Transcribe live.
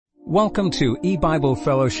Welcome to E-Bible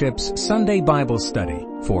Fellowship's Sunday Bible Study.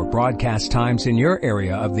 For broadcast times in your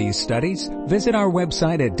area of these studies, visit our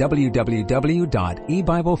website at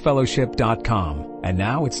www.ebiblefellowship.com. And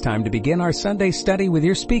now it's time to begin our Sunday study with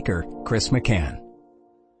your speaker, Chris McCann.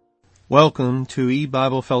 Welcome to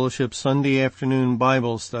E-Bible Fellowship Sunday Afternoon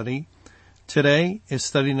Bible Study. Today is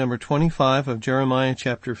study number 25 of Jeremiah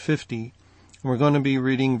chapter 50. We're going to be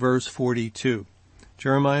reading verse 42.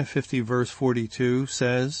 Jeremiah 50 verse 42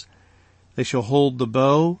 says, "They shall hold the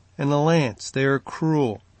bow and the lance. They are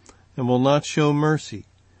cruel and will not show mercy.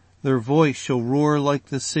 Their voice shall roar like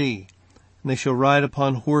the sea, and they shall ride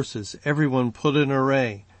upon horses, everyone put in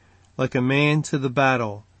array, like a man to the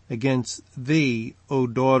battle against thee, O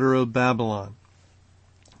daughter of Babylon."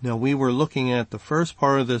 Now we were looking at the first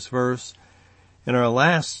part of this verse in our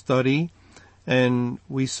last study, and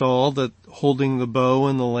we saw that holding the bow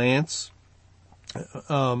and the lance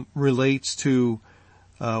relates to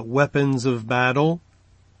weapons of battle.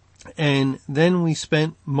 And then we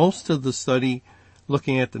spent most of the study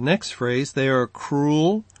looking at the next phrase, "They are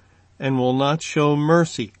cruel and will not show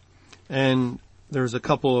mercy." And there's a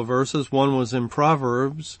couple of verses. One was in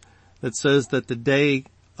Proverbs that says that the day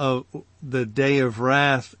of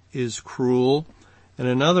wrath is cruel. And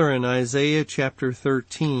another in Isaiah chapter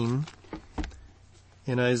 13.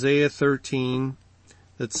 In Isaiah 13,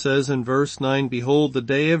 that says in verse 9, "Behold, the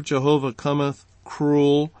day of Jehovah cometh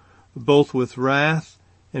cruel, both with wrath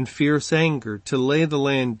and fierce anger, to lay the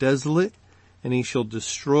land desolate, and he shall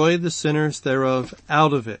destroy the sinners thereof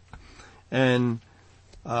out of it." And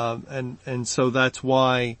so that's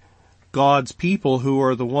why God's people, who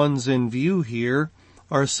are the ones in view here,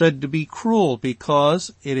 are said to be cruel,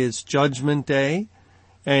 because it is Judgment Day,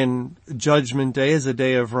 and Judgment Day is a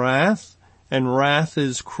day of wrath, and wrath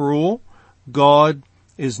is cruel. God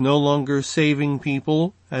is no longer saving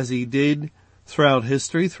people as he did throughout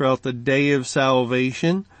history, throughout the day of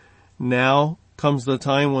salvation. Now comes the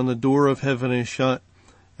time when the door of heaven is shut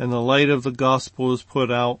and the light of the gospel is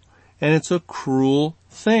put out, and it's a cruel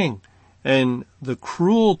thing. And the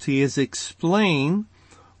cruelty is explained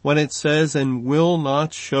when it says, "and will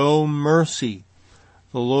not show mercy."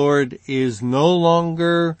 The Lord is no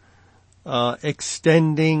longer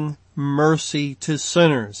extending mercy to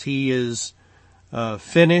sinners. He is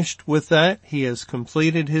finished with that. He has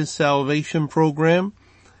completed his salvation program,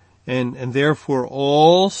 and therefore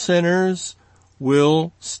all sinners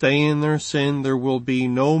will stay in their sin. There will be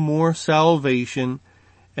no more salvation,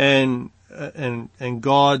 and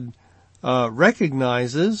God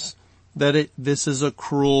recognizes that this is a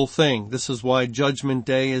cruel thing. This is why Judgment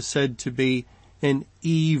Day is said to be an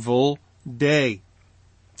evil day.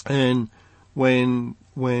 And when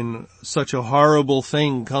such a horrible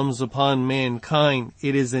thing comes upon mankind,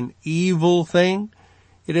 it is an evil thing.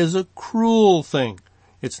 It is a cruel thing.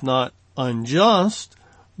 It's not unjust,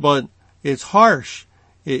 but it's harsh.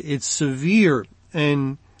 It's severe,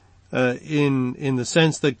 and in the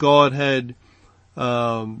sense that God had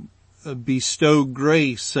bestowed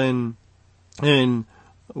grace and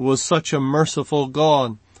was such a merciful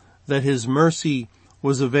God that his mercy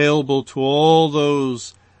was available to all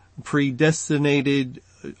those predestinated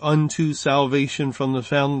unto salvation from the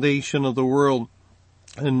foundation of the world,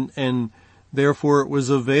 and therefore it was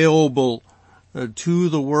available to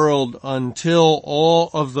the world until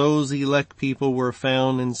all of those elect people were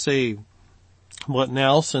found and saved. But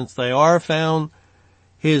now, since they are found,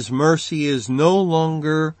 his mercy is no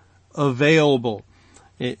longer available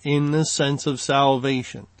in the sense of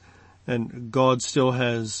salvation. And God still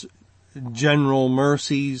has general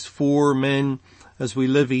mercies for men as we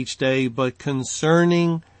live each day, but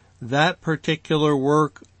concerning that particular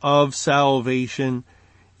work of salvation,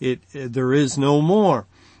 there is no more.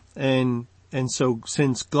 And so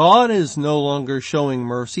since God is no longer showing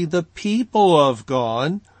mercy, the people of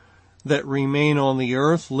God that remain on the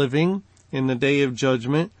earth living in the day of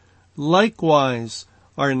judgment likewise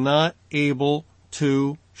are not able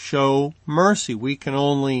to show mercy. We can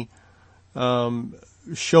only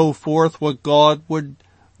show forth what God would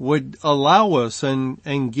allow us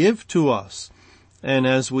and give to us. And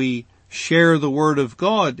as we share the word of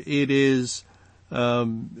God, it is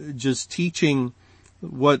just teaching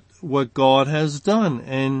what God has done.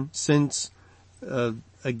 And since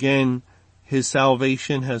again his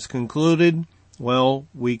salvation has concluded, well,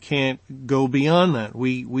 we can't go beyond that.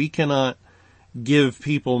 We cannot give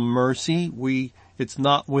people mercy. It's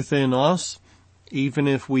not within us. Even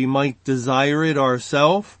if we might desire it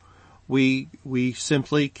ourselves, we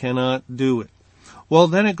simply cannot do it. Well,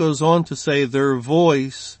 then it goes on to say, "Their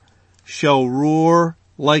voice shall roar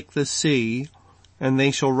like the sea, and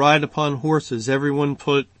they shall ride upon horses, everyone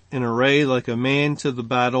put in array like a man to the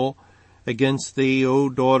battle against thee, O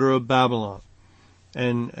daughter of Babylon.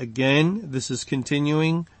 And again, this is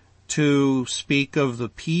continuing to speak of the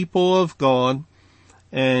people of God.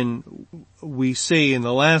 And we see in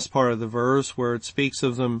the last part of the verse where it speaks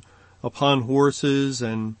of them upon horses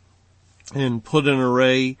and put in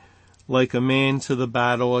array like a man to the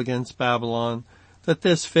battle against Babylon, that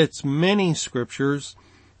this fits many scriptures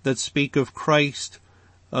that speak of Christ,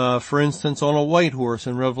 for instance, on a white horse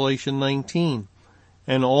in Revelation 19,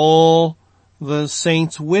 and all the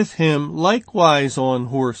saints with him likewise on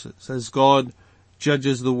horses, as God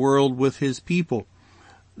judges the world with his people.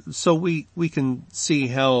 So we can see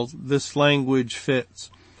how this language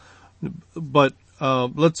fits. But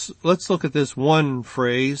let's look at this one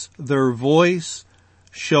phrase, their voice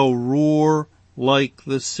shall roar like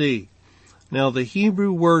the sea. Now the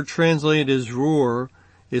Hebrew word translated as roar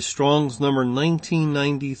is Strong's number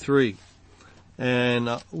 1993. And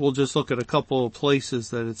we'll just look at a couple of places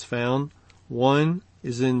that it's found. One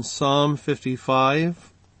is in Psalm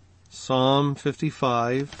 55,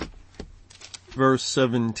 verse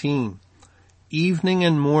 17. Evening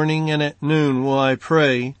and morning and at noon will I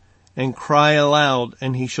pray and cry aloud,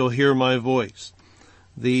 and he shall hear my voice.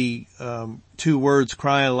 The two words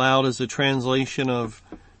cry aloud is a translation of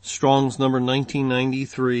Strong's number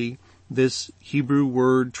 1993. This Hebrew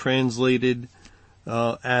word translated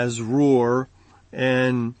as roar,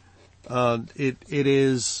 and it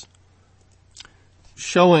is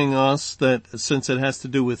showing us that since it has to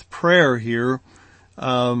do with prayer here,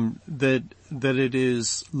 that it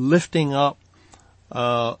is lifting up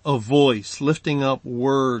a voice, lifting up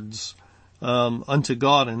words unto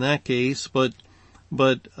God in that case. But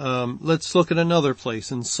let's look at another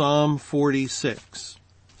place in Psalm 46.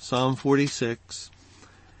 Psalm 46,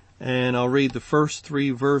 and I'll read the first 3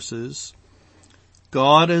 verses.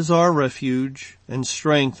 God is our refuge and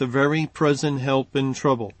strength, a very present help in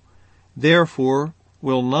trouble. Therefore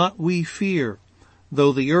will not we fear,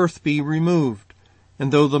 though the earth be removed,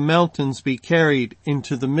 and though the mountains be carried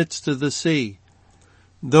into the midst of the sea,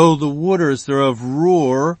 though the waters thereof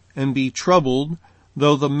roar and be troubled,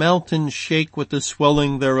 though the mountains shake with the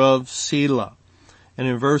swelling thereof, Selah. And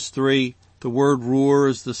in verse 3, the word roar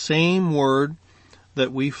is the same word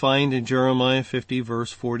that we find in Jeremiah 50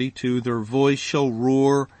 verse 42. Their voice shall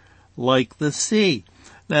roar like the sea.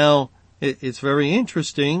 Now, it's very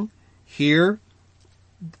interesting here.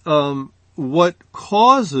 What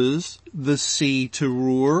causes the sea to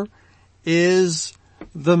roar is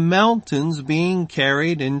the mountains being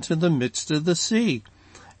carried into the midst of the sea.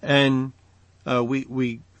 And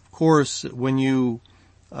we of course, when you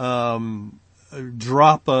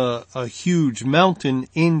drop a huge mountain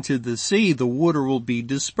into the sea, the water will be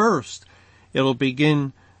dispersed. It'll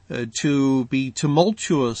begin to be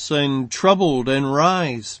tumultuous and troubled and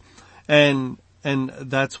rise. And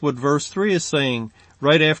that's what verse 3 is saying.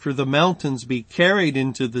 Right after the mountains be carried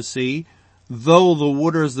into the sea, though the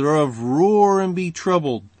waters thereof roar and be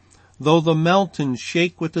troubled, though the mountains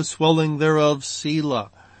shake with the swelling thereof, Selah.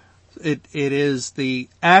 It is the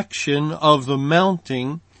action of the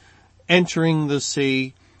mountain entering the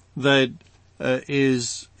sea that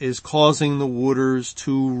is causing the waters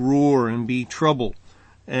to roar and be troubled.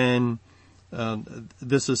 And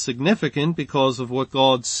this is significant because of what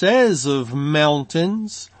God says of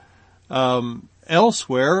mountains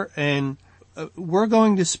elsewhere. And we're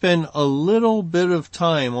going to spend a little bit of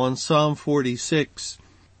time on Psalm 46,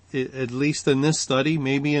 at least in this study,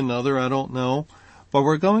 maybe another, I don't know. But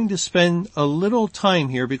we're going to spend a little time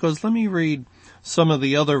here because let me read some of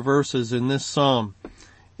the other verses in this psalm.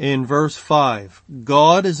 In verse 5,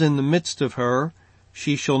 God is in the midst of her,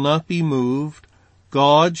 she shall not be moved.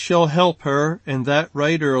 God shall help her, and that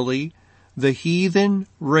right early. The heathen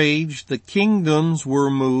raged, the kingdoms were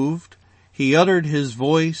moved. He uttered his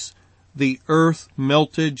voice, the earth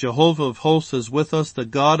melted. Jehovah of hosts is with us, the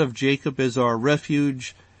God of Jacob is our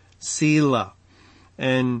refuge, Selah.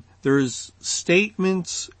 And there's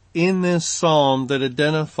statements in this psalm that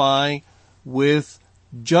identify with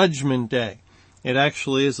Judgment Day. It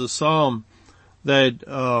actually is a psalm that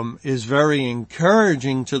is very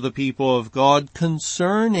encouraging to the people of God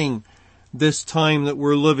concerning this time that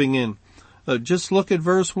we're living in. Just look at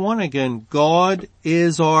verse 1 again. God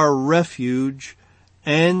is our refuge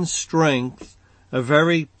and strength, a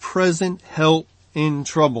very present help in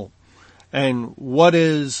trouble. And what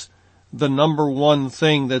is the number one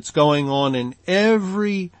thing that's going on in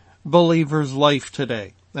every believer's life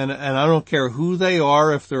today? And I don't care who they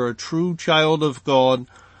are, if they're a true child of God,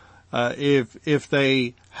 if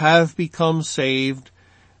they have become saved,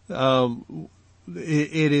 it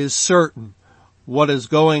is certain what is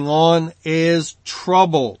going on is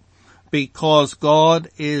trouble. because God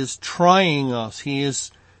is trying us. He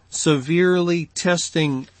is severely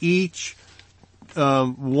testing each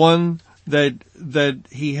one that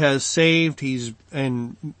he has saved.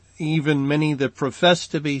 And even many that profess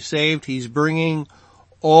to be saved, he's bringing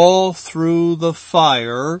all through the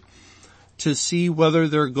fire to see whether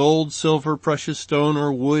they're gold, silver, precious stone,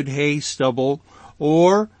 or wood, hay, stubble.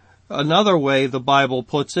 Or another way the Bible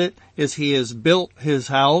puts it is he has built his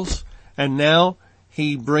house and now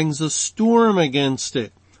he brings a storm against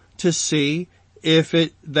it to see if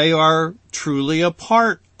they are truly a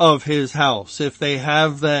part of his house, if they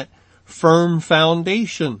have that firm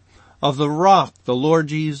foundation of the rock, the Lord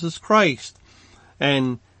Jesus Christ.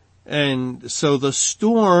 And so the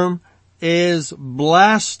storm is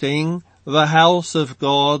blasting the house of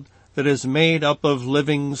God that is made up of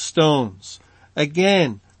living stones.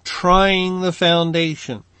 Again, trying the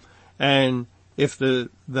foundation. And if the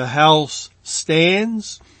house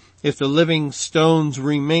stands, if the living stones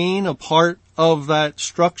remain a part of that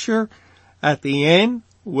structure at the end,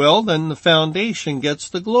 well, then the foundation gets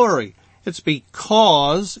the glory. It's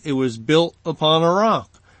because it was built upon a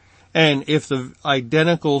rock. And if the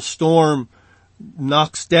identical storm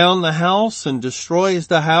knocks down the house and destroys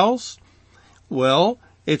the house, well,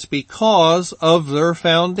 it's because of their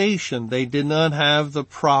foundation. They did not have the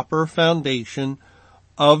proper foundation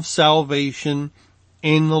of salvation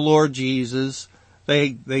in the Lord Jesus.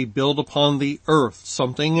 They build upon the earth,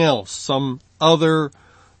 something else, some other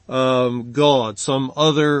God, some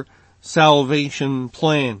other salvation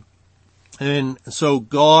plan. And so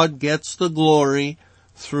God gets the glory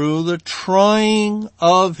through the trying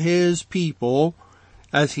of his people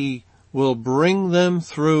as he will bring them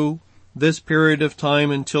through this period of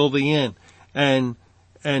time until the end. And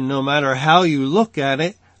no matter how you look at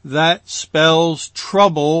it, that spells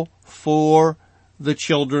trouble for the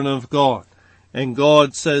children of God. And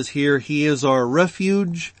God says here, he is our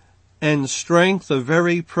refuge and strength, a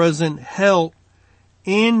very present help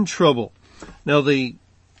in trouble. Now the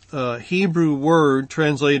Hebrew word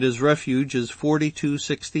translated as refuge is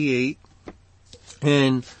 4268,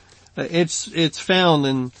 and it's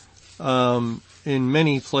found in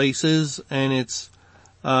many places, and it's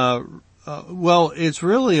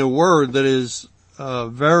really a word that is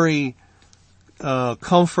very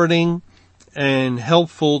comforting and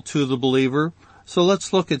helpful to the believer. So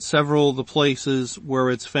let's look at several of the places where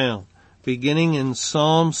it's found, beginning in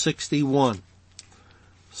Psalm 61.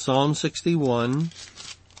 Psalm 61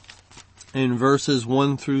 in verses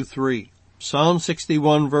 1 through 3. Psalm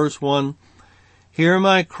 61 verse 1, Hear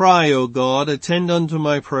my cry, O God, attend unto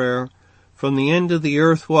my prayer. From the end of the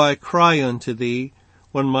earth will I cry unto thee.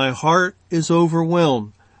 When my heart is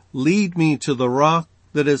overwhelmed, lead me to the rock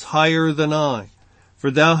that is higher than I.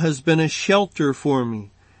 For thou hast been a shelter for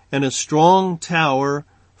me, and a strong tower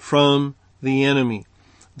from the enemy.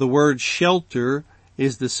 The word shelter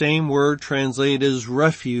is the same word translated as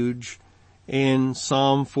refuge in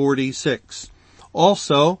Psalm 46.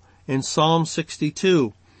 Also, in Psalm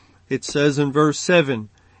 62, it says in verse 7,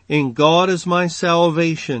 In God is my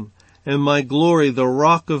salvation, and my glory, the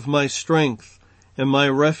rock of my strength, and my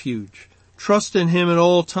refuge. Trust in him at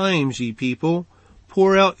all times, ye people.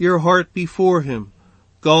 Pour out your heart before him.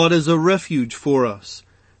 God is a refuge for us.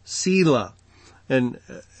 Selah. And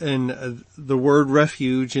the word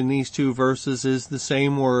refuge in these two verses is the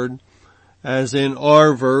same word as in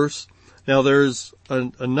our verse. Now there's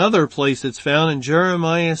another place it's found in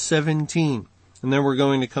Jeremiah 17. And then we're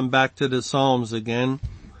going to come back to the Psalms again.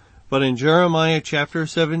 But in Jeremiah chapter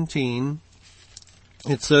 17,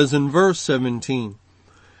 it says in verse 17,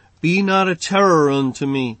 Be not a terror unto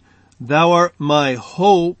me. Thou art my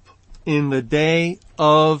hope in the day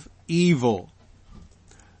of evil.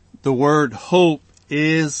 The word hope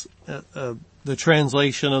is the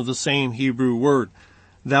translation of the same Hebrew word.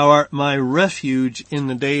 Thou art my refuge in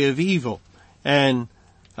the day of evil. And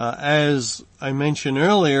as I mentioned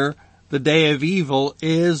earlier, the day of evil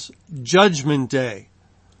is Judgment Day.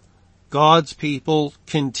 God's people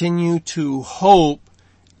continue to hope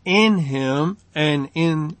in him and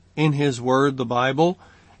in his word, the Bible,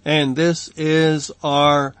 and this is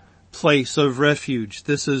our place of refuge.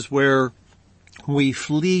 This is where we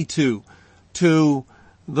flee to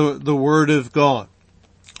the word of God.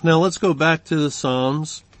 Now let's go back to the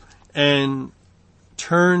Psalms and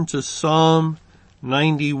turn to Psalm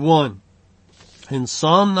 91. And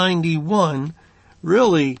Psalm 91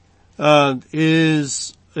 really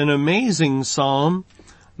is an amazing psalm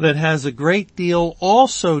that has a great deal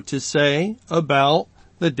also to say about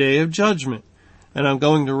the day of judgment. And I'm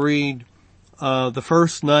going to read the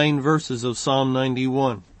first 9 verses of Psalm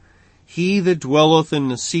 91. He that dwelleth in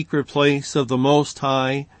the secret place of the Most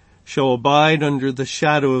High shall abide under the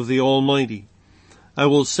shadow of the Almighty. I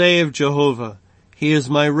will say of Jehovah, He is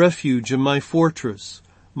my refuge and my fortress,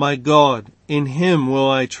 my God, in Him will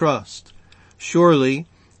I trust. Surely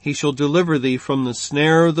He shall deliver thee from the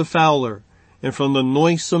snare of the fowler, and from the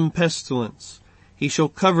noisome pestilence. He shall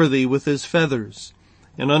cover thee with His feathers,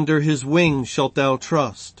 and under His wings shalt thou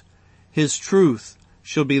trust. His truth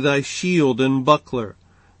shall be thy shield and buckler.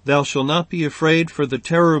 Thou shalt not be afraid for the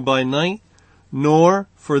terror by night, nor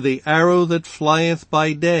for the arrow that flieth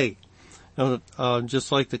by day. Now,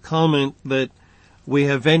 just like to comment that we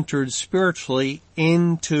have entered spiritually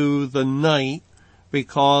into the night,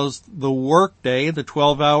 because the work day, the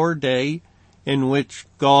 12-hour day in which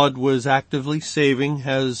God was actively saving,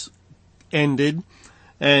 has ended,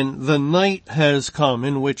 and the night has come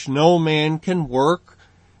in which no man can work.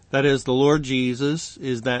 That is, the Lord Jesus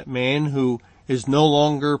is that man who is no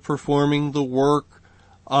longer performing the work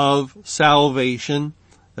of salvation.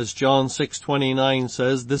 As John 6:29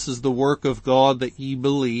 says, this is the work of God that ye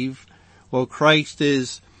believe. Well, Christ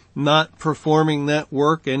is not performing that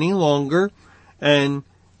work any longer. And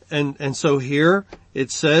so here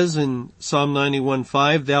it says in Psalm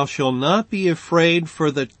 91:5, thou shalt not be afraid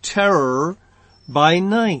for the terror by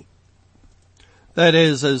night. That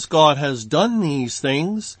is, as God has done these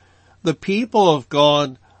things, the people of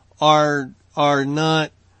God are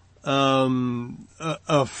not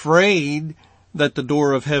afraid that the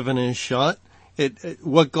door of heaven is shut.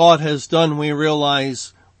 What God has done, we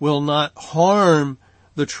realize, will not harm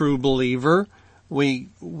the true believer.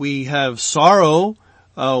 We have sorrow.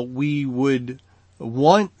 We would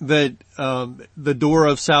want that the door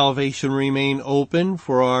of salvation remain open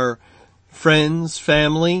for our friends,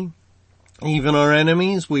 family, even our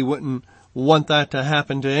enemies. We wouldn't want that to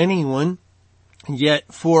happen to anyone.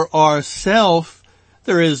 Yet for ourselves,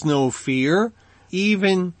 there is no fear.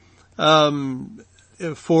 Even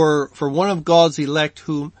for one of God's elect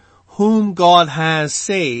whom God has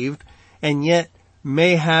saved, and yet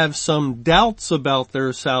may have some doubts about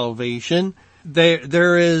their salvation,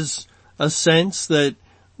 there is a sense that,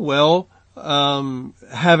 well,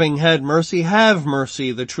 having had mercy, have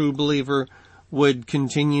mercy. The true believer would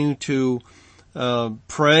continue to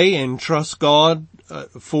pray and trust God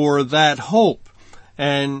for that hope.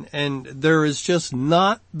 And there is just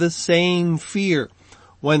not the same fear.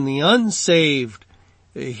 When the unsaved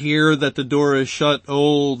hear that the door is shut,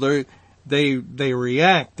 they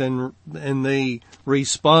react and they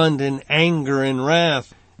respond in anger and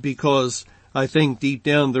wrath, because I think deep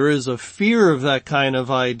down there is a fear of that kind of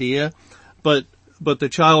idea. But the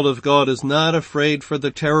child of God is not afraid for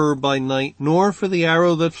the terror by night, nor for the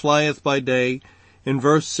arrow that flieth by day. In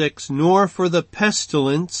verse 6, nor for the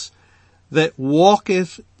pestilence that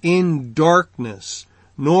walketh in darkness,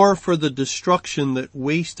 nor for the destruction that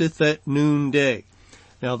wasteth at noonday.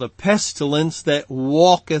 Now the pestilence that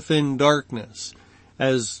walketh in darkness,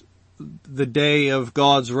 as the day of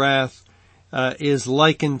God's wrath is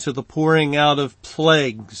likened to the pouring out of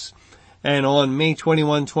plagues. And on May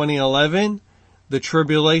 21, 2011, the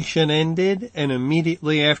tribulation ended, and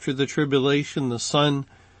immediately after the tribulation, the sun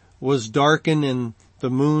was darkened and the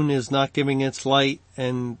moon is not giving its light,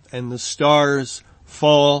 and the stars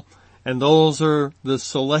fall, and those are the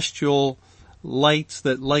celestial lights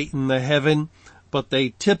that lighten the heaven, but they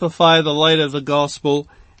typify the light of the gospel,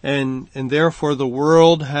 and therefore the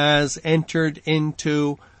world has entered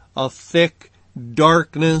into a thick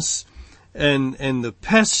darkness, and the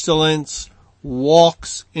pestilence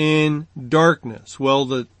walks in darkness. Well,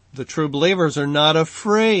 the true believers are not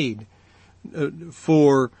afraid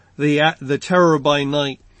for the terror by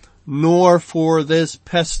night, nor for this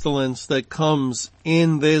pestilence that comes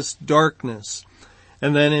in this darkness.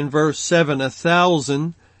 And then in verse 7,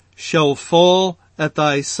 1,000 shall fall at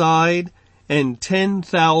thy side, and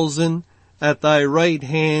 10,000 at thy right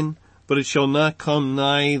hand, but it shall not come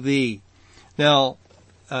nigh thee. Now,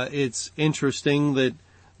 it's interesting that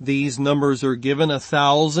these numbers are given.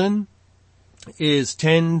 1,000 is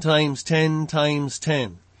 10 times 10 times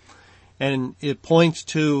 10. And it points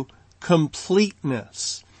to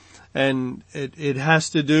completeness. And it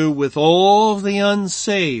has to do with all the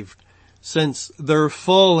unsaved. Since they're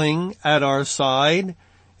falling at our side,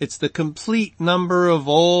 it's the complete number of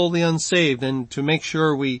all the unsaved. And to make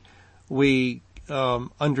sure we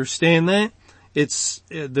understand that, it's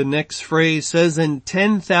the next phrase says, and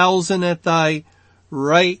 10,000 at thy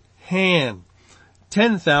right hand.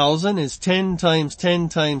 10,000 is 10 times 10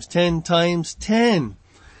 times 10 times 10.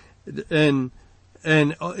 And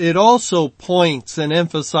it also points and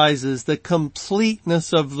emphasizes the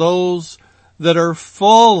completeness of those that are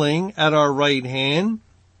falling at our right hand.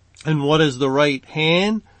 And what is the right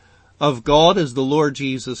hand? of God is the Lord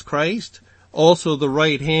Jesus Christ, also the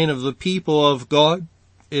right hand of the people of God.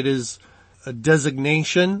 It is a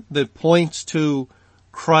designation that points to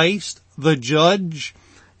Christ, the judge,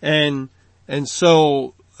 and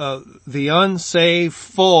so the unsaved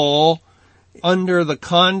fall under the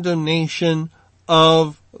condemnation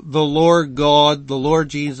of the Lord God, the Lord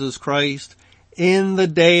Jesus Christ, in the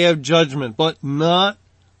day of judgment, but not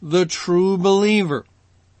the true believer.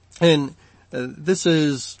 And this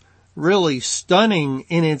is really stunning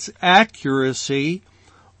in its accuracy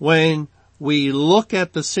when we look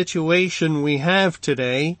at the situation we have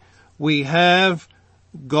today. We have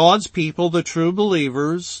God's people, the true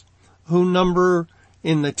believers, who number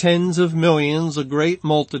in the tens of millions, a great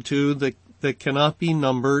multitude that cannot be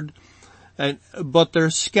numbered, but they're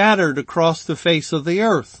scattered across the face of the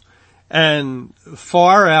earth and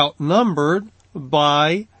far outnumbered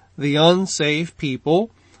by the unsaved people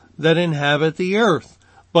that inhabit the earth.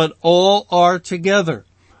 But all are together.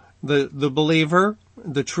 The believer,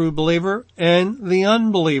 the true believer, and the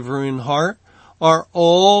unbeliever in heart are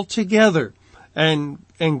all together. And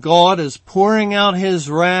God is pouring out his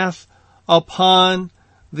wrath upon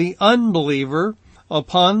the unbeliever,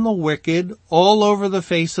 upon the wicked, all over the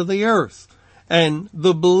face of the earth. And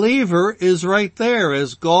the believer is right there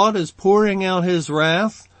as God is pouring out his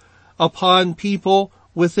wrath upon people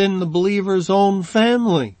within the believer's own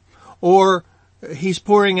family. Or he's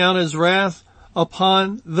pouring out his wrath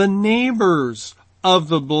upon the neighbors of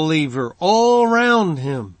the believer all around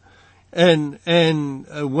him. And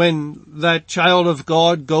when that child of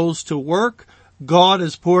God goes to work, God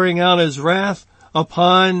is pouring out his wrath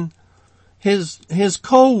upon his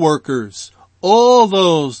co-workers, all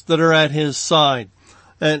those that are at his side,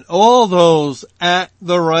 and all those at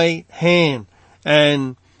the right hand,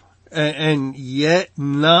 and yet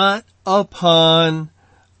not upon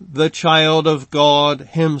the child of God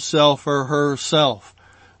himself or herself,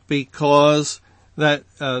 because that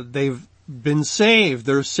they've been saved.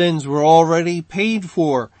 Their sins were already paid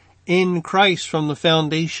for in Christ from the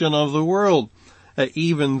foundation of the world.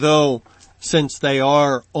 Even though, since they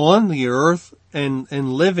are on the earth and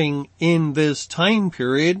living in this time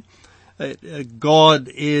period, God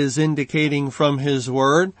is indicating from his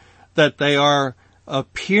word that they are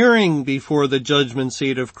appearing before the judgment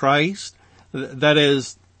seat of Christ. That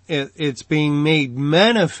is, it's being made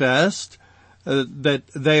manifest that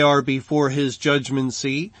they are before his judgment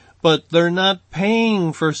seat, but they're not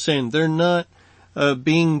paying for sin. They're not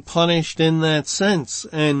being punished in that sense,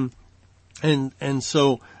 and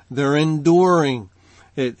so they're enduring.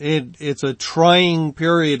 It's a trying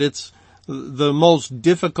period. It's the most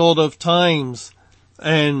difficult of times,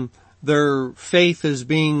 and their faith is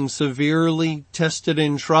being severely tested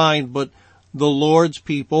and tried, but the Lord's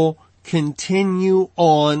people continue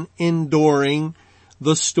on enduring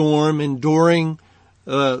the storm, enduring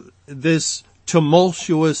this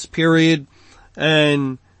tumultuous period,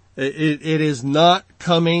 and it is not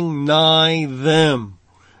coming nigh them.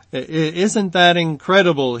 Isn't that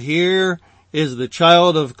incredible? Here is the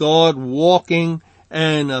child of God walking,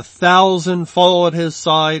 and 1,000 fall at his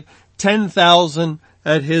side, 10,000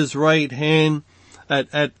 at his right hand,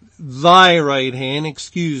 at thy right hand,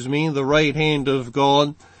 the right hand of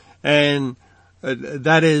God, and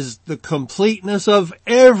that is the completeness of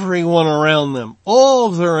everyone around them. All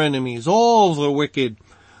of their enemies, all of the wicked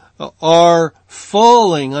are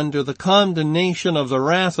falling under the condemnation of the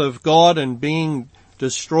wrath of God and being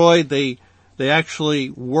destroyed. They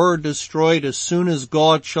actually were destroyed as soon as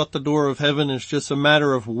God shut the door of heaven. It's just a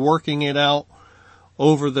matter of working it out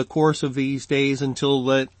over the course of these days until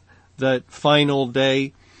that final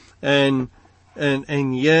day. And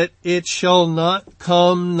yet it shall not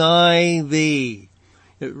come nigh thee.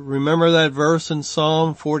 Remember that verse in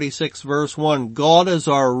Psalm 46 verse 1. God is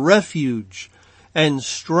our refuge and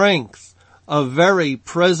strength, a very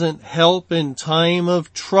present help in time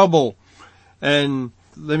of trouble. And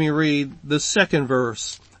let me read the second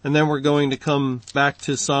verse, and then we're going to come back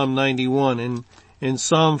to Psalm 91. In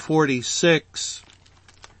Psalm 46,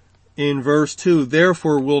 in verse 2,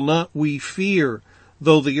 therefore will not we fear,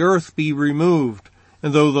 though the earth be removed,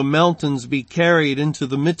 and though the mountains be carried into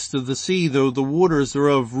the midst of the sea, though the waters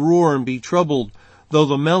thereof roar and be troubled, though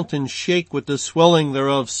the mountains shake with the swelling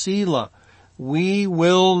thereof, Selah. We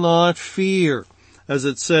will not fear, as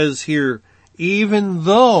it says here, even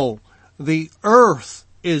though the earth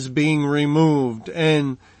is being removed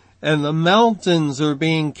and the mountains are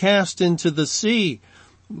being cast into the sea,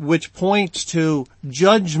 which points to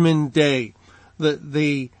Judgment Day,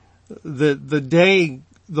 the day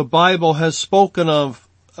the Bible has spoken of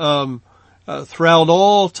throughout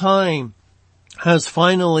all time has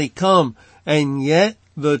finally come, and yet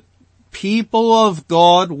the people of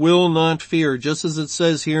God will not fear. Just as it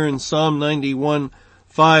says here in Psalm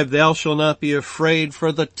 91:5, thou shalt not be afraid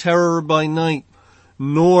for the terror by night,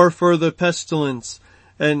 nor for the pestilence.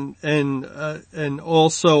 And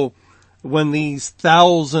also when these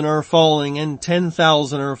 1,000 are falling and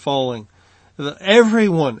 10,000 are falling.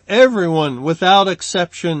 Everyone without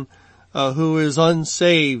exception, who is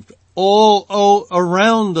unsaved, all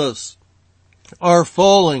around us are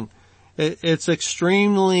falling. It's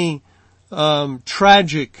extremely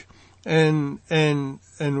tragic, and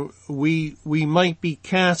we might be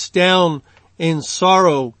cast down in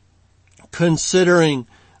sorrow, considering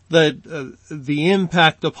that the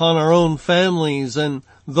impact upon our own families and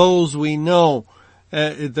those we know.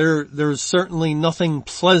 There's certainly nothing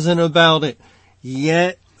pleasant about it.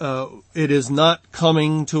 Yet it is not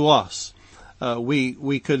coming to us.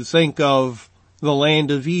 We could think of the land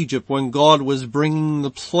of Egypt when God was bringing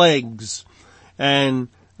the plagues, and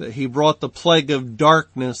he brought the plague of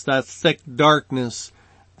darkness, that thick darkness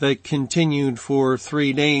that continued for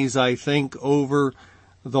 3 days, I think, over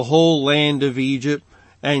the whole land of Egypt.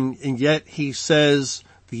 And yet he says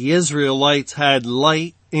the Israelites had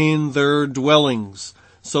light in their dwellings,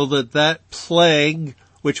 so that plague,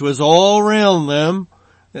 which was all around them,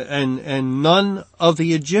 and none of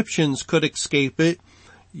the Egyptians could escape it,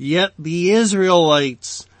 yet the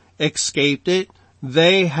Israelites escaped it.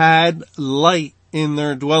 They had light in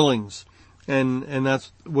their dwellings. And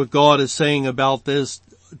that's what God is saying about this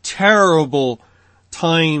terrible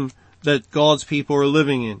time that God's people are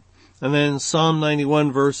living in. And then Psalm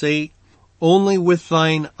 91 verse 8, only with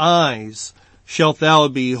thine eyes shalt thou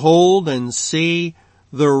behold and see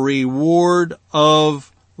the reward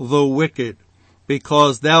of the wicked,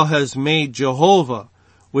 because thou hast made Jehovah,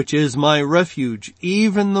 which is my refuge,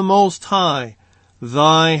 even the Most High,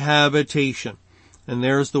 thy habitation. And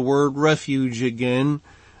there's the word refuge again.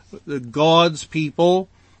 God's people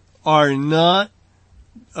are not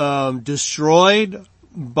destroyed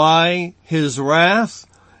by his wrath,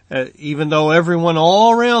 even though everyone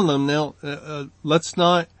all around them. Now, let's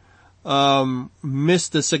not miss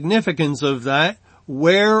the significance of that.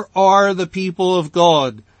 Where are the people of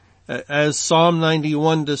God, as Psalm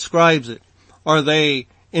 91 describes it? Are they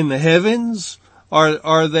in the heavens?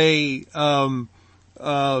 Are they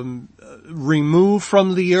removed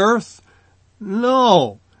from the earth?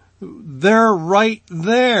 No. They're right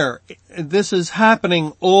there. This is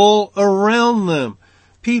happening all around them.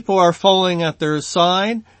 People are falling at their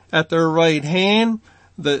side, at their right hand.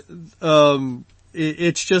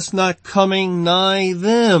 It's just not coming nigh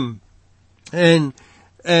them. And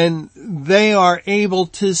they are able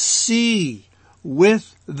to see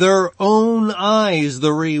with their own eyes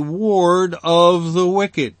the reward of the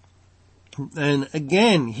wicked. And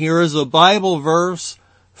again, here is a Bible verse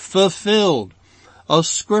fulfilled, a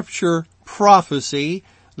scripture prophecy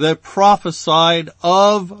that prophesied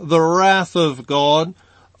of the wrath of God,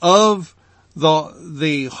 of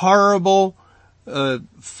the horrible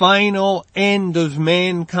final end of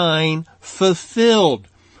mankind, fulfilled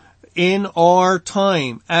in our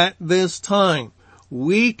time, at this time.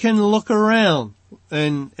 We can look around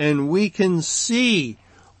and we can see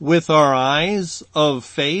with our eyes of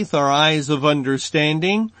faith, our eyes of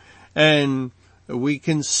understanding, and we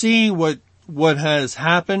can see what has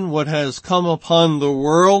happened, what has come upon the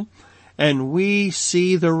world, and we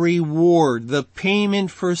see the reward, the payment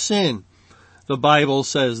for sin. The Bible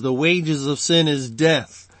says the wages of sin is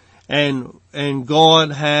death, and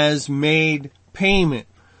God has made payment.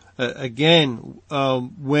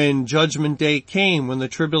 When Judgment Day came, when the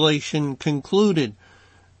tribulation concluded,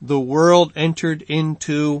 the world entered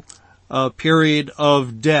into a period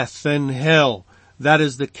of death and hell. That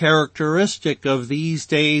is the characteristic of these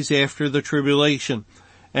days after the tribulation.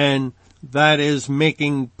 And that is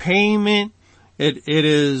making payment. It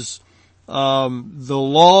is the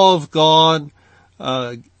law of God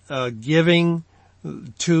giving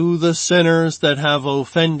to the sinners that have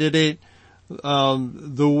offended it.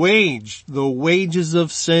 The wages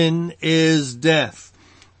of sin is death.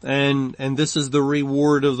 And this is the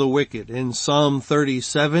reward of the wicked. In Psalm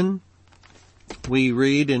 37, we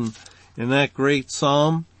read in that great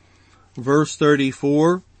Psalm, verse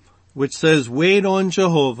 34, which says, wait on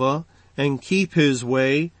Jehovah and keep his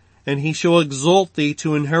way, and he shall exalt thee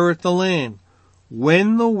to inherit the land.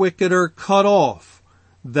 When the wicked are cut off,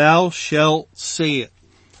 thou shalt see it.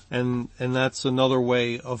 And that's another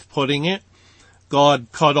way of putting it. God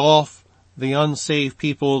cut off the unsaved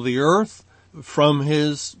people of the earth from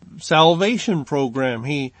his salvation program.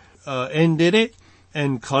 He ended it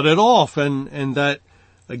and cut it off, and that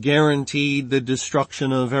guaranteed the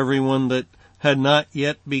destruction of everyone that had not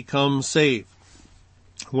yet become saved.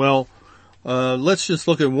 Well, Let's just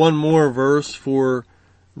look at one more verse for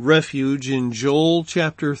refuge in Joel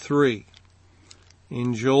chapter 3.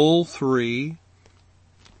 In Joel 3,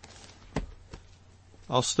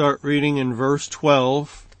 I'll start reading in verse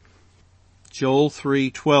 12. Joel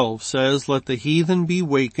 3:12 says, "Let the heathen be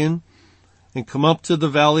wakened and come up to the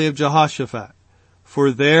valley of Jehoshaphat,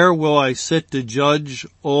 for there will I sit to judge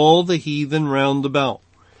all the heathen round about."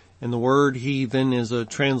 And the word heathen is a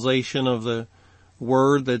translation of the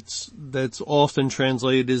word that's often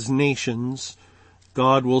translated as nations.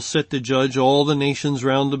 God will sit to judge all the nations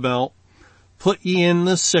round about. "Put ye in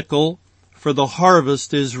the sickle, for the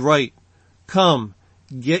harvest is ripe. Come,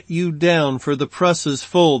 get you down, for the press is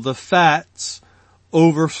full. The fats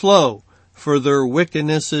overflow, for their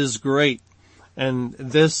wickedness is great." And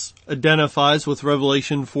this identifies with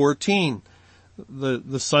Revelation 14.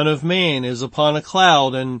 The Son of Man is upon a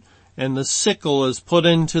cloud, and the sickle is put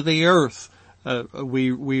into the earth.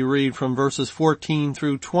 We read from verses 14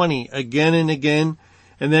 through 20 again and again.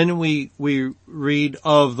 And then we read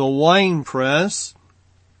of the winepress,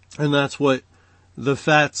 and that's what the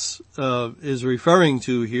fats is referring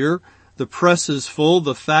to here. The press is full,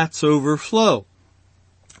 the fats overflow.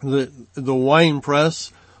 The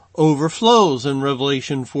winepress overflows in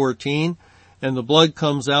Revelation 14, and the blood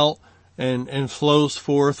comes out and flows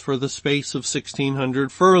forth for the space of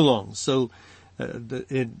 1,600 furlongs. So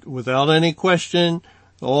without any question,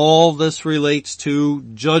 all this relates to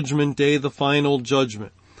Judgment Day, the final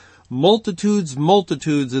judgment. Multitudes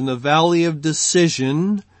in the valley of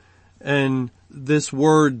decision, and this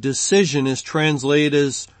word decision is translated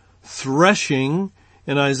as threshing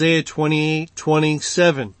in Isaiah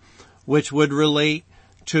 28:27, which would relate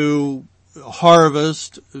to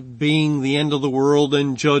harvest being the end of the world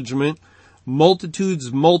and judgment. Multitudes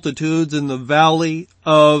in the valley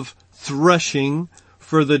of threshing,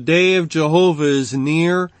 for the day of Jehovah is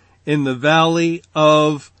near in the valley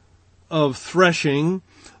of threshing.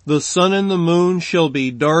 The sun and the moon shall be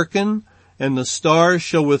darkened, and the stars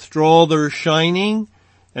shall withdraw their shining.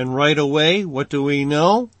 And right away, what do we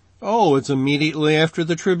know? Oh, it's immediately after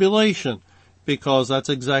the tribulation, because that's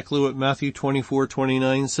exactly what Matthew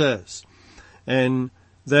 24:29 says. And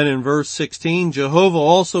then in verse 16, Jehovah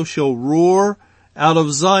also shall roar out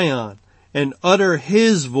of Zion, and utter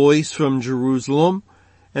his voice from Jerusalem,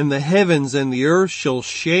 and the heavens and the earth shall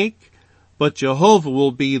shake, but Jehovah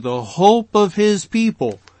will be the hope of his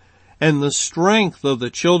people, and the strength of the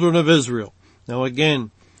children of Israel. Now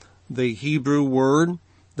again, the Hebrew word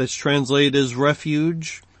that's translated as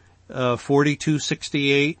refuge,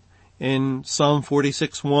 42:68 in Psalm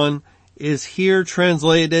 46:1, is here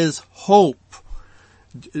translated as hope.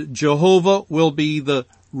 Jehovah will be the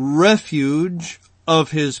refuge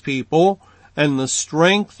of his people and the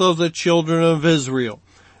strength of the children of Israel.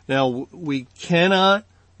 Now, we cannot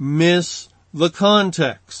miss the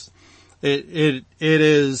context. It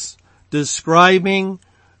is describing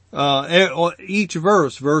each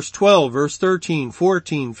verse 12, verse 13,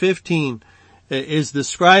 14, 15, is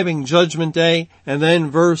describing Judgment Day, and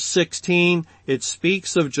then verse 16, it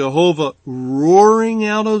speaks of Jehovah roaring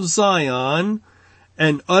out of Zion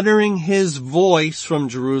and uttering his voice from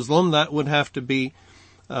Jerusalem. That would have to be,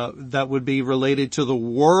 that would be related to the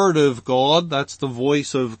Word of God. That's the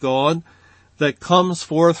voice of God that comes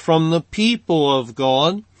forth from the people of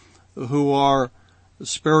God, who are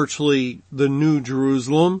spiritually the New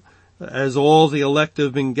Jerusalem, as all the elect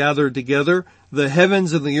have been gathered together. The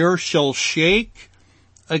heavens and the earth shall shake.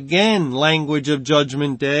 Again, language of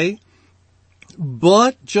Judgment Day.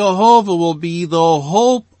 But Jehovah will be the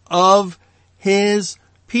hope of his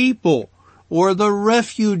people, or the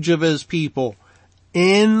refuge of his people,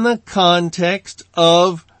 in the context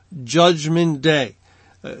of Judgment Day.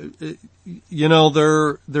 There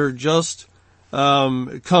just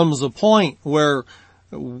comes a point where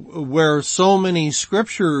so many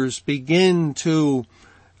scriptures begin to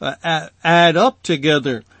add up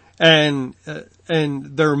together, and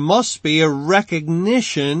there must be a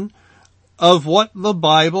recognition of what the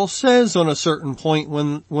Bible says on a certain point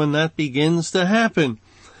when that begins to happen.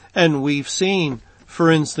 And we've seen, for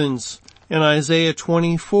instance, in Isaiah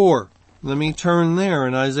 24, let me turn there,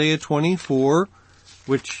 in Isaiah 24,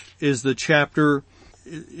 which is the chapter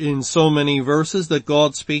in so many verses that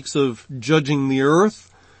God speaks of judging the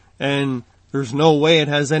earth, and there's no way it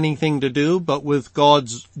has anything to do but with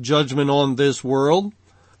God's judgment on this world.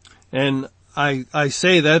 And I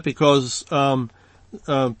say that because some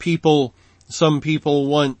people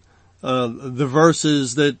want the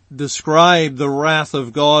verses that describe the wrath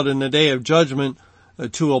of God in the day of judgment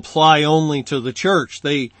to apply only to the church.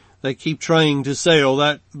 They keep trying to say, oh,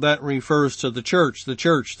 that refers to the church.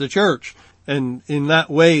 And in that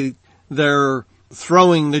way, they're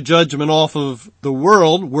throwing the judgment off of the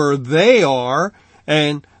world where they are,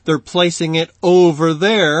 and they're placing it over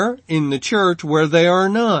there in the church where they are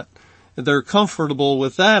not. They're comfortable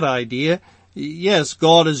with that idea. Yes,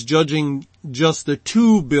 God is judging just the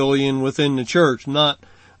 2 billion within the church, not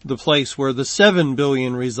the place where the 7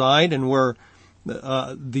 billion reside and where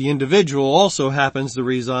the individual also happens to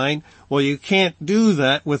reside. Well, you can't do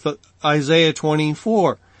that with Isaiah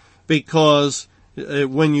 24, because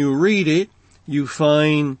when you read it, you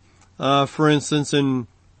find, for instance, in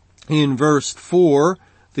verse 4,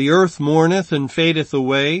 the earth mourneth and fadeth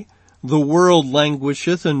away, the world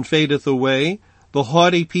languisheth and fadeth away, the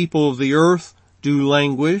haughty people of the earth do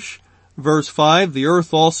languish. Verse 5, the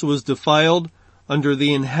earth also is defiled under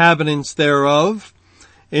the inhabitants thereof.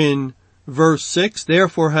 In verse 6,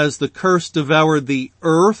 therefore has the curse devoured the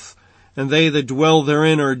earth, and they that dwell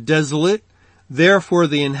therein are desolate. Therefore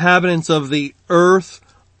the inhabitants of the earth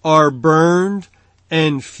are burned,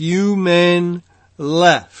 and few men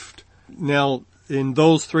left. Now, in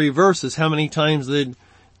those 3 verses, how many times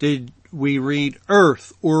did we read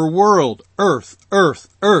earth or world? Earth, earth,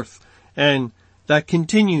 earth. And that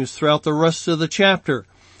continues throughout the rest of the chapter.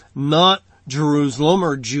 Not Jerusalem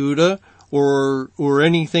or Judah or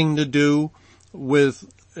anything to do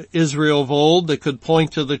with Israel of old that could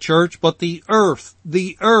point to the church, but the earth,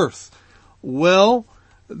 the earth. Well,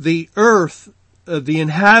 the earth, the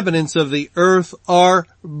inhabitants of the earth are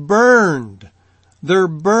burned. They're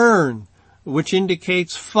burned, which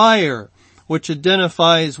indicates fire, which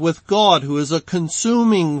identifies with God, who is a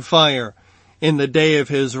consuming fire in the day of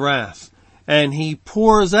his wrath. And he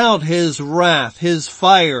pours out his wrath, his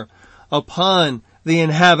fire, upon the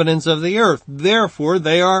inhabitants of the earth. Therefore,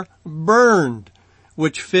 they are burned,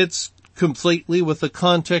 which fits completely with the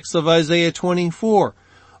context of Isaiah 24.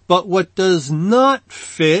 But what does not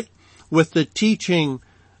fit with the teaching,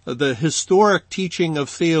 the historic teaching of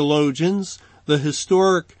theologians, the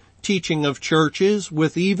historic teaching of churches,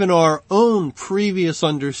 with even our own previous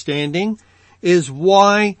understanding, is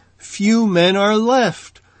why few men are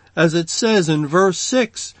left. As it says in verse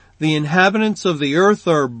 6, the inhabitants of the earth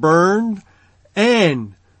are burned,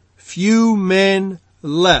 and few men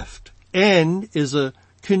left. And is a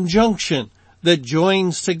conjunction that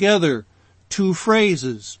joins together 2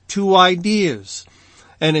 phrases, 2 ideas.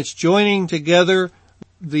 And it's joining together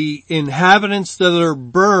the inhabitants that are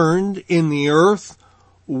burned in the earth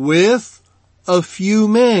with a few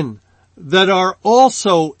men that are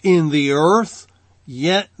also in the earth,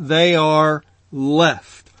 yet they are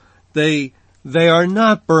left. They are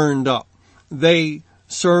not burned up. They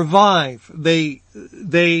survive.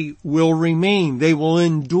 They will remain. They will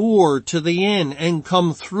endure to the end and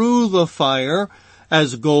come through the fire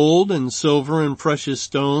as gold and silver and precious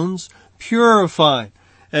stones, purified.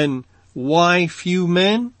 And why few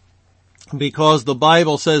men? Because the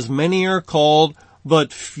Bible says many are called,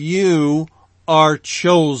 but few are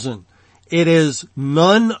chosen. It is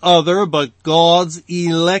none other but God's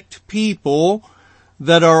elect people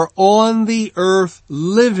that are on the earth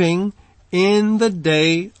living in the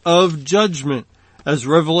day of judgment. As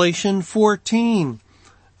Revelation 14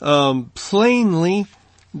 plainly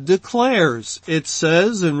declares. It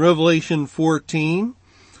says in Revelation 14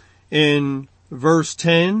 in verse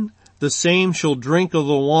 10, the same shall drink of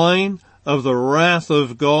the wine of the wrath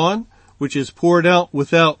of God, which is poured out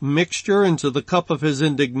without mixture into the cup of his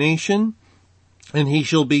indignation, and he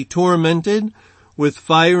shall be tormented with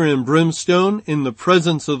fire and brimstone in the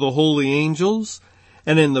presence of the holy angels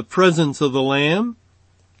and in the presence of the Lamb,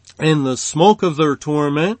 and the smoke of their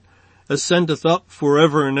torment ascendeth up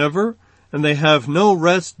forever and ever, and they have no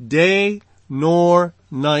rest day nor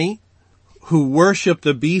night, who worship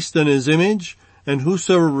the beast and his image, and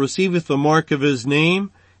whosoever receiveth the mark of his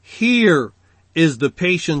name. Here is the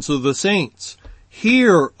patience of the saints.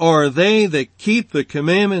 Here are they that keep the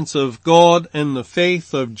commandments of God and the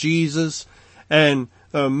faith of Jesus. And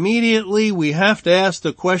immediately we have to ask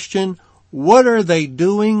the question, what are they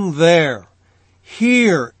doing there?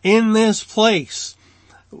 Here, in this place,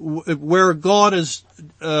 where God has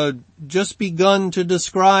just begun to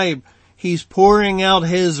describe, he's pouring out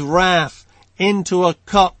his wrath into a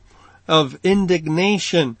cup of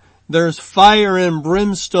indignation. There's fire and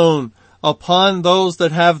brimstone upon those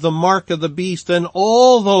that have the mark of the beast, and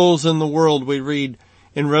all those in the world, we read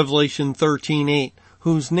in Revelation 13:8,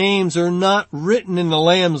 whose names are not written in the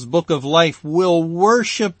Lamb's book of life, will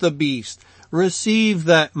worship the beast, receive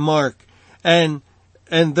that mark, and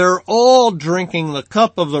they're all drinking the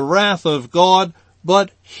cup of the wrath of God.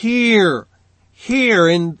 But here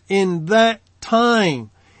in that time,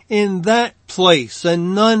 in that place,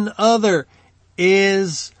 and none other,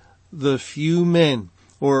 is the few men,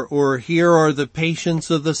 or here are the patience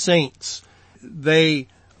of the saints. They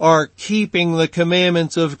are keeping the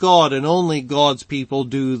commandments of God, and only God's people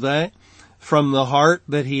do that from the heart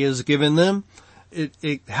that He has given them.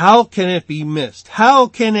 How can it be missed? How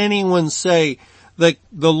can anyone say that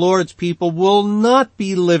the Lord's people will not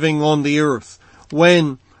be living on the earth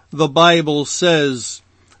when the Bible says,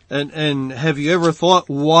 and have you ever thought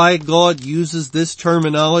why God uses this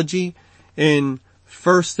terminology? In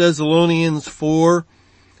 1 Thessalonians 4,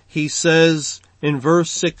 He says in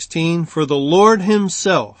verse 16, "For the Lord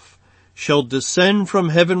Himself shall descend from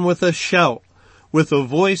heaven with a shout, with the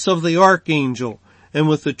voice of the archangel, and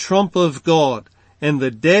with the trump of God, and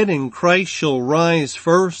the dead in Christ shall rise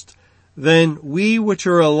first. Then we which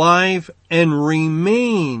are alive and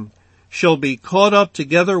remain shall be caught up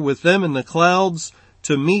together with them in the clouds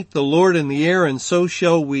to meet the Lord in the air, and so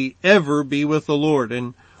shall we ever be with the Lord."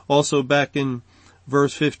 And also back in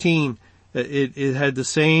verse 15, it had the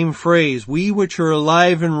same phrase, "We which are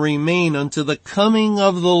alive and remain unto the coming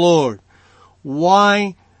of the Lord."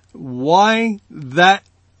 Why that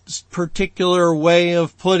particular way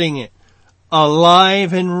of putting it?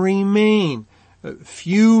 Alive and remain.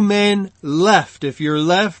 Few men left. If you're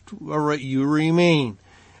left, all right, you remain.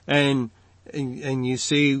 And you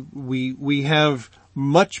see, we have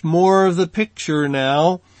much more of the picture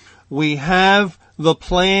now. We have the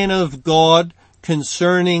plan of God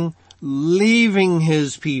concerning leaving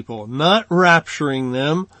His people, not rapturing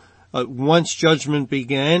them once judgment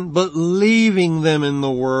began, but leaving them in the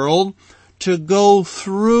world to go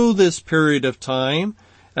through this period of time.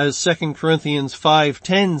 As 2 Corinthians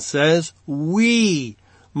 5:10 says, we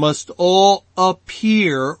must all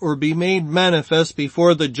appear or be made manifest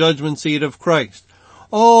before the judgment seat of Christ.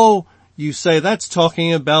 Oh, you say that's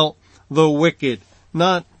talking about the wicked,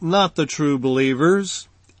 not the true believers,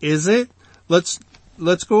 is it? Let's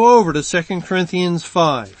go over to 2 Corinthians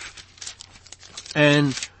 5.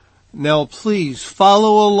 And now please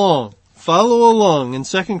follow along in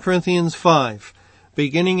 2 Corinthians 5,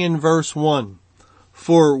 beginning in verse 1.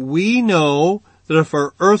 "For we know that if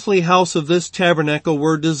our earthly house of this tabernacle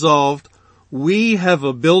were dissolved, we have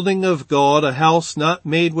a building of God, a house not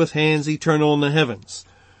made with hands, eternal in the heavens."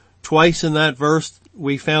 Twice in that verse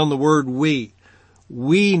we found the word we.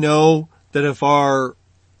 We know that if our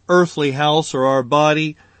earthly house or our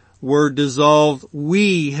body were dissolved,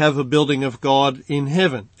 we have a building of God in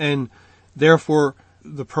heaven. And therefore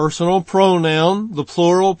the personal pronoun, the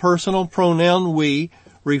plural personal pronoun we,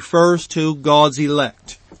 refers to God's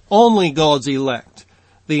elect. Only God's elect.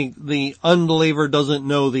 The unbeliever doesn't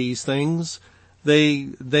know these things.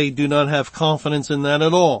 They do not have confidence in that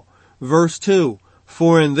at all. Verse 2,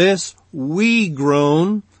 "For in this we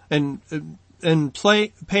groan," and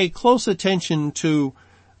pay close attention to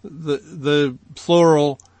the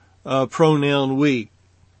plural pronoun we.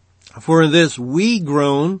 "For in this we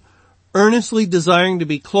groan, earnestly desiring to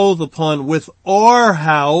be clothed upon with our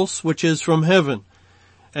house, which is from heaven."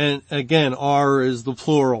 And again, our is the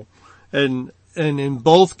plural. And in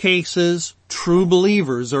both cases, true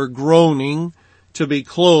believers are groaning to be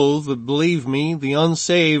clothed. Believe me, the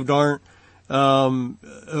unsaved aren't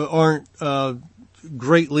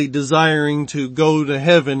greatly desiring to go to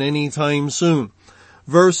heaven anytime soon.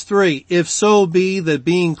 Verse 3, "If so be that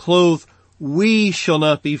being clothed we shall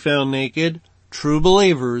not be found naked." True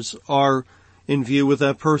believers are in view with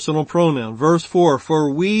that personal pronoun. Verse 4, "For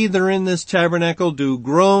we that are in this tabernacle do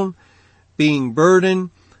groan, being burdened,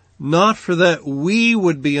 not for that we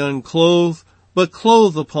would be unclothed, but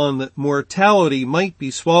clothed upon that mortality might be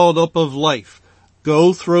swallowed up of life."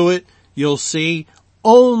 Go through it. You'll see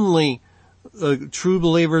only true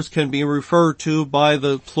believers can be referred to by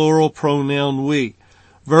the plural pronoun we.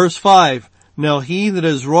 Verse 5, "Now he that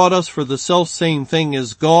has wrought us for the selfsame thing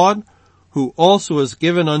is God, who also has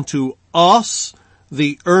given unto us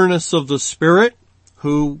the earnest of the Spirit."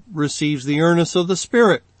 Who receives the earnest of the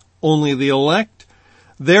Spirit? Only the elect.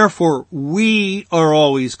 "Therefore we are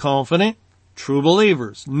always confident," true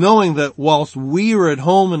believers, "knowing that whilst we are at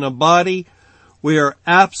home in a body, we are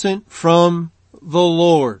absent from the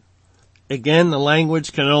Lord." Again, the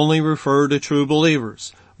language can only refer to true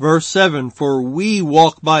believers. Verse 7, "For we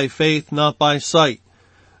walk by faith, not by sight."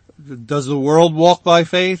 Does the world walk by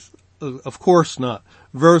faith? Of course not.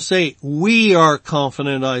 Verse 8, "We are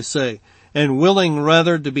confident, I say, and willing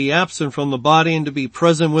rather to be absent from the body and to be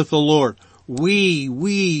present with the Lord." We.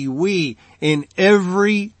 In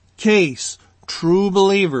every case, true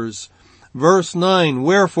believers. Verse 9,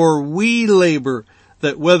 "Wherefore we labor,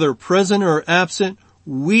 that whether present or absent,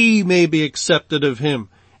 we may be accepted of Him."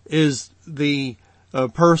 Is the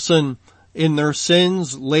person in their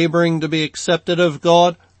sins laboring to be accepted of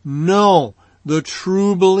God? No. the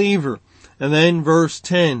true believer. And then verse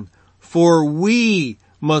 10, for we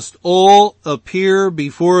must all appear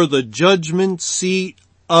before the judgment seat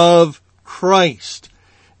of Christ.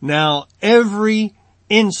 Now, every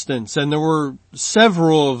instance, and there were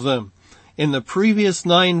several of them in the previous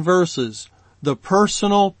 9 verses, the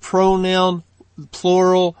personal pronoun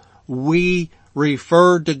plural, we,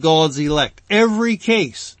 referred to God's elect. Every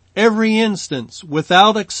case, every instance,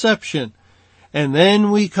 without exception. And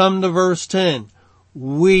then we come to verse 10.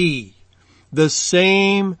 We, the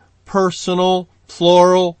same personal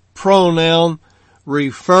plural pronoun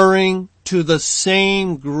referring to the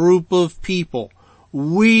same group of people.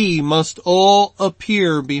 We must all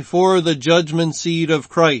appear before the judgment seat of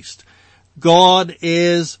Christ. God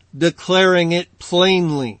is declaring it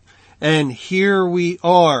plainly. And here we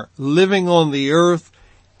are, living on the earth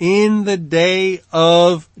in the day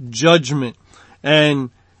of judgment. And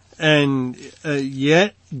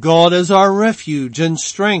yet God is our refuge and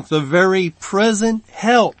strength, a very present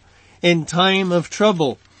help in time of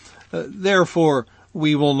trouble. Therefore,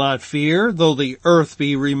 we will not fear, though the earth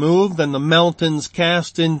be removed and the mountains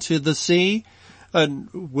cast into the sea.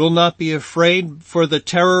 Will not be afraid for the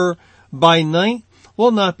terror by night.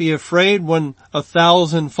 Will not be afraid when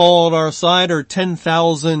 1,000 fall at our side or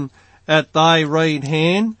 10,000 at thy right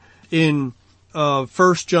hand. In 1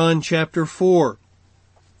 John chapter 4,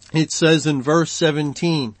 it says in verse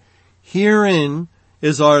 17, herein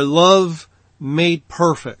is our love made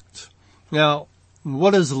perfect. Now,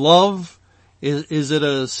 what is love? Is it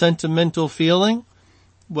a sentimental feeling?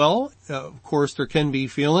 Well, of course there can be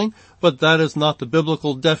feeling, but that is not the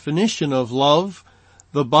biblical definition of love.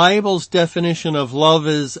 The Bible's definition of love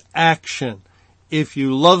is action. If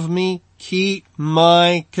you love me, keep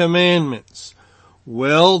my commandments.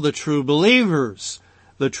 Well, the true believers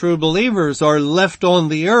are left on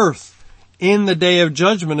the earth in the day of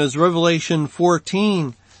judgment, as Revelation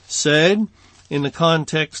 14 said in the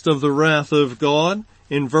context of the wrath of God.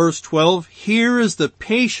 In verse 12, here is the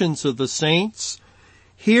patience of the saints.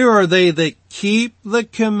 Here are they that keep the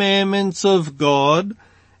commandments of God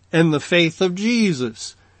and the faith of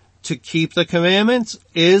Jesus. To keep the commandments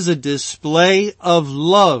is a display of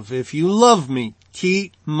love. If you love me,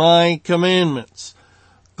 keep my commandments.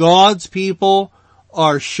 God's people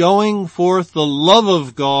are showing forth the love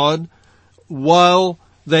of God while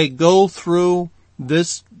they go through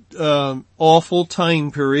this awful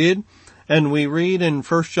time period. And we read in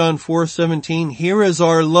 1 John 4:17, here is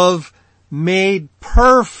our love made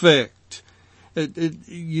perfect.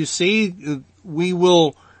 You see, we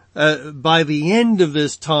will, by the end of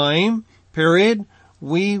this time period,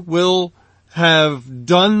 we will have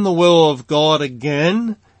done the will of God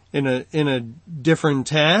again in a different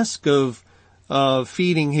task of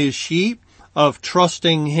feeding his sheep, of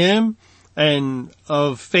trusting him, and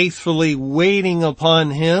of faithfully waiting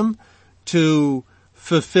upon him to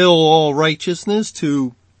fulfill all righteousness,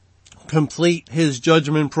 to complete his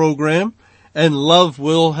judgment program, and love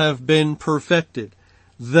will have been perfected,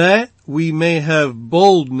 that we may have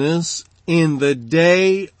boldness in the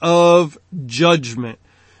day of judgment,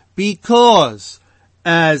 because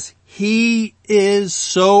as he is,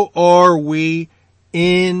 so are we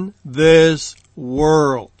in this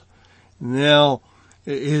world. Now,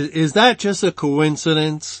 is that just a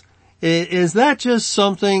coincidence? Is that just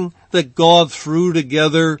something that God threw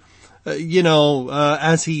together?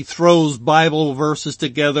 As he throws Bible verses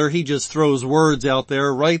together, he just throws words out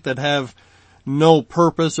there, right, that have no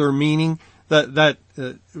purpose or meaning. That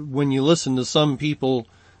when you listen to some people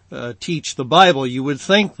teach the Bible, you would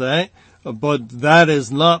think that, but that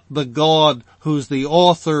is not the God who's the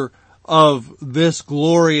author of this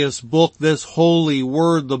glorious book, this holy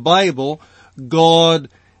word, the Bible. God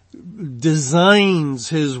designs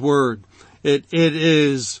his word. It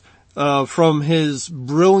is from his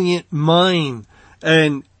brilliant mind.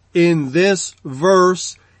 And in this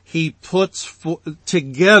verse, he puts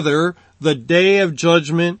together the day of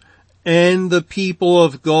judgment and the people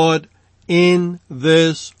of God in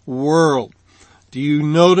this world. Do you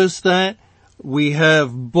notice that? We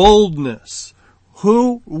have boldness.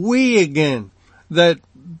 Who? We again. That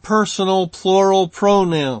personal plural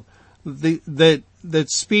pronoun that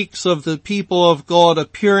speaks of the people of God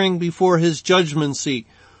appearing before his judgment seat.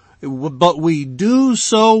 But we do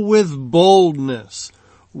so with boldness.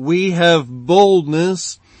 We have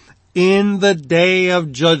boldness in the day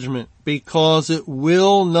of judgment, because it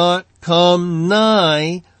will not come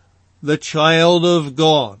nigh the child of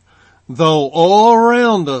God. Though all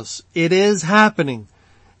around us it is happening,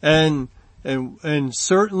 and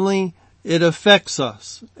certainly it affects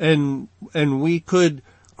us, and we could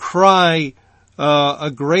cry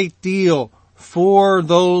a great deal for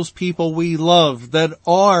those people we love that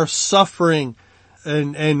are suffering,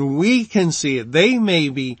 and we can see it. They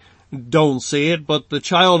maybe don't see it, but the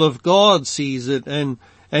child of God sees it, and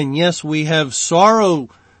yes, we have sorrow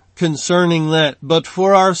concerning that, but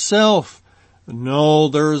for ourselves, no,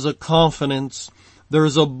 there is a confidence, there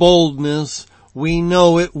is a boldness. We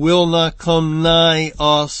know it will not come nigh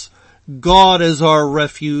us. God is our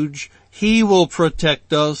refuge. He will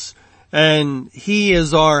protect us, and He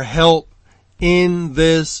is our help in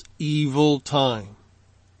this evil time.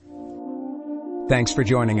 Thanks for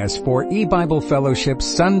joining us for E-Bible Fellowship's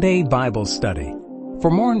Sunday Bible Study. For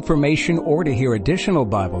more information or to hear additional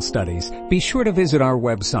Bible studies, be sure to visit our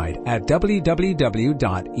website at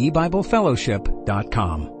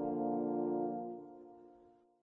www.ebiblefellowship.com.